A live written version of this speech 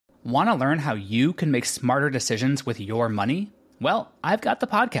Want to learn how you can make smarter decisions with your money? Well, I've got the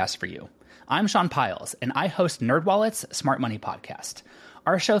podcast for you. I'm Sean Piles, and I host NerdWallet's Smart Money Podcast.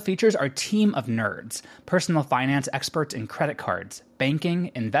 Our show features our team of nerds, personal finance experts in credit cards,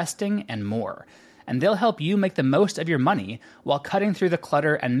 banking, investing, and more. And they'll help you make the most of your money while cutting through the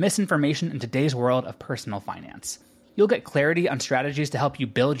clutter and misinformation in today's world of personal finance. You'll get clarity on strategies to help you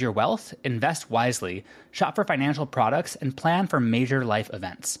build your wealth, invest wisely, shop for financial products, and plan for major life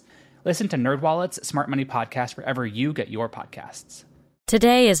events. Listen to NerdWallet's Smart Money Podcast wherever you get your podcasts.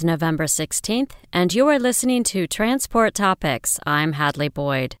 Today is November 16th, and you are listening to Transport Topics. I'm Hadley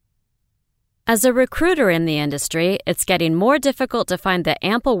Boyd. As a recruiter in the industry, it's getting more difficult to find the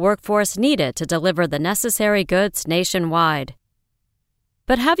ample workforce needed to deliver the necessary goods nationwide.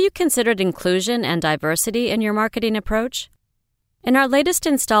 But have you considered inclusion and diversity in your marketing approach? In our latest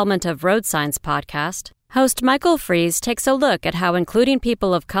installment of Road Signs podcast, host Michael Fries takes a look at how including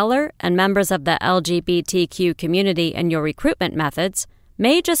people of color and members of the LGBTQ community in your recruitment methods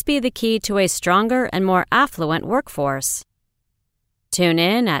may just be the key to a stronger and more affluent workforce. Tune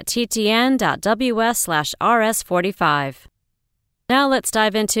in at ttn.ws/rs45. Now let's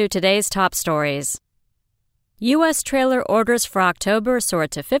dive into today's top stories. U.S. trailer orders for October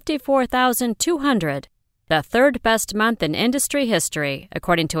soared to 54,200, the third best month in industry history,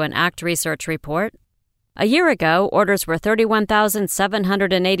 according to an ACT Research report. A year ago, orders were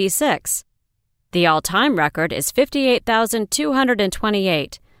 31,786. The all-time record is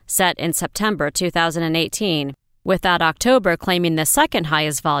 58,228, set in September 2018, with that October claiming the second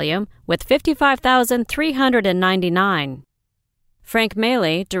highest volume with 55,399. Frank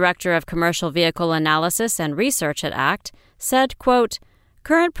Maley, Director of Commercial Vehicle Analysis and Research at ACT, said, quote,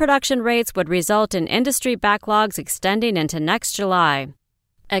 "Current production rates would result in industry backlogs extending into next July.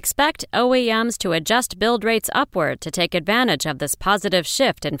 Expect OEMs to adjust build rates upward to take advantage of this positive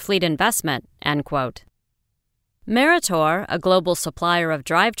shift in fleet investment," end quote. Meritor, a global supplier of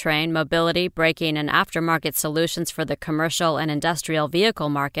drivetrain, mobility, braking, and aftermarket solutions for the commercial and industrial vehicle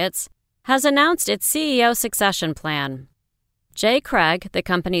markets, has announced its CEO succession plan. Jay Craig, the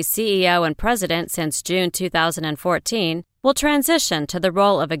company's CEO and president since June 2014, will transition to the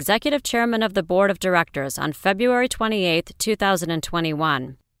role of executive chairman of the board of directors on February 28,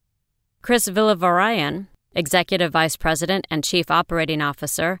 2021. Chris Villavarayan, executive vice president and chief operating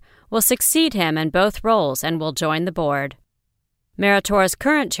officer, will succeed him in both roles and will join the board. Meritor's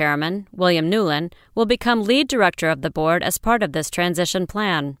current chairman, William Newland, will become lead director of the board as part of this transition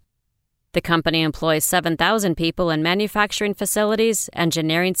plan. The company employs 7,000 people in manufacturing facilities,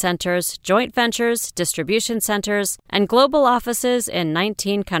 engineering centers, joint ventures, distribution centers, and global offices in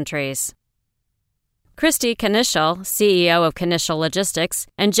 19 countries. Christy Knischel, CEO of Knischel Logistics,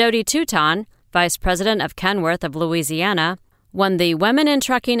 and Jody Touton, vice president of Kenworth of Louisiana, won the Women in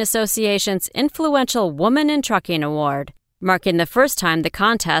Trucking Association's influential Woman in Trucking Award, marking the first time the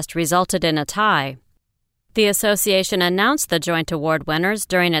contest resulted in a tie. The association announced the joint award winners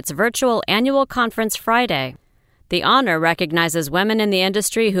during its virtual annual conference Friday. The honor recognizes women in the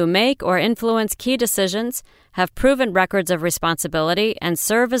industry who make or influence key decisions, have proven records of responsibility, and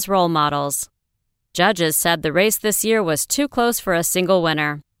serve as role models. Judges said the race this year was too close for a single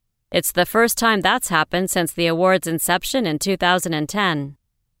winner. It's the first time that's happened since the award's inception in 2010.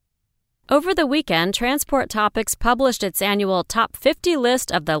 Over the weekend, Transport Topics published its annual Top 50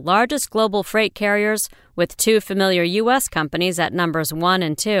 list of the largest global freight carriers, with two familiar U.S. companies at numbers 1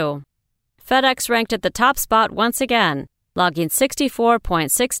 and 2. FedEx ranked at the top spot once again, logging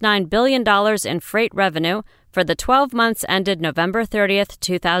 $64.69 billion in freight revenue for the 12 months ended November 30,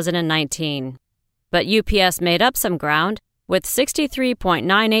 2019. But UPS made up some ground, with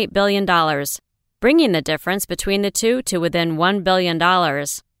 $63.98 billion, bringing the difference between the two to within $1 billion.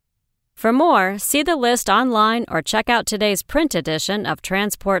 For more, see the list online or check out today's print edition of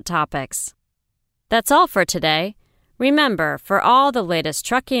Transport Topics. That's all for today. Remember, for all the latest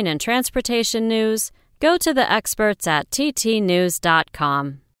trucking and transportation news, go to the experts at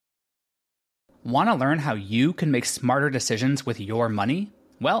ttnews.com. Want to learn how you can make smarter decisions with your money?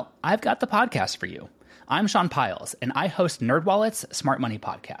 Well, I've got the podcast for you. I'm Sean Piles, and I host NerdWallet's Smart Money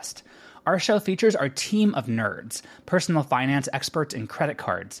Podcast. Our show features our team of nerds, personal finance experts in credit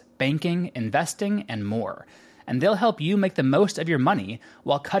cards, banking, investing, and more. And they'll help you make the most of your money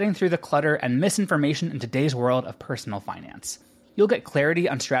while cutting through the clutter and misinformation in today's world of personal finance. You'll get clarity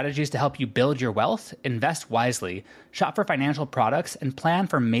on strategies to help you build your wealth, invest wisely, shop for financial products, and plan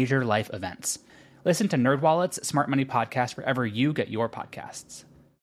for major life events. Listen to NerdWallet's Smart Money Podcast wherever you get your podcasts.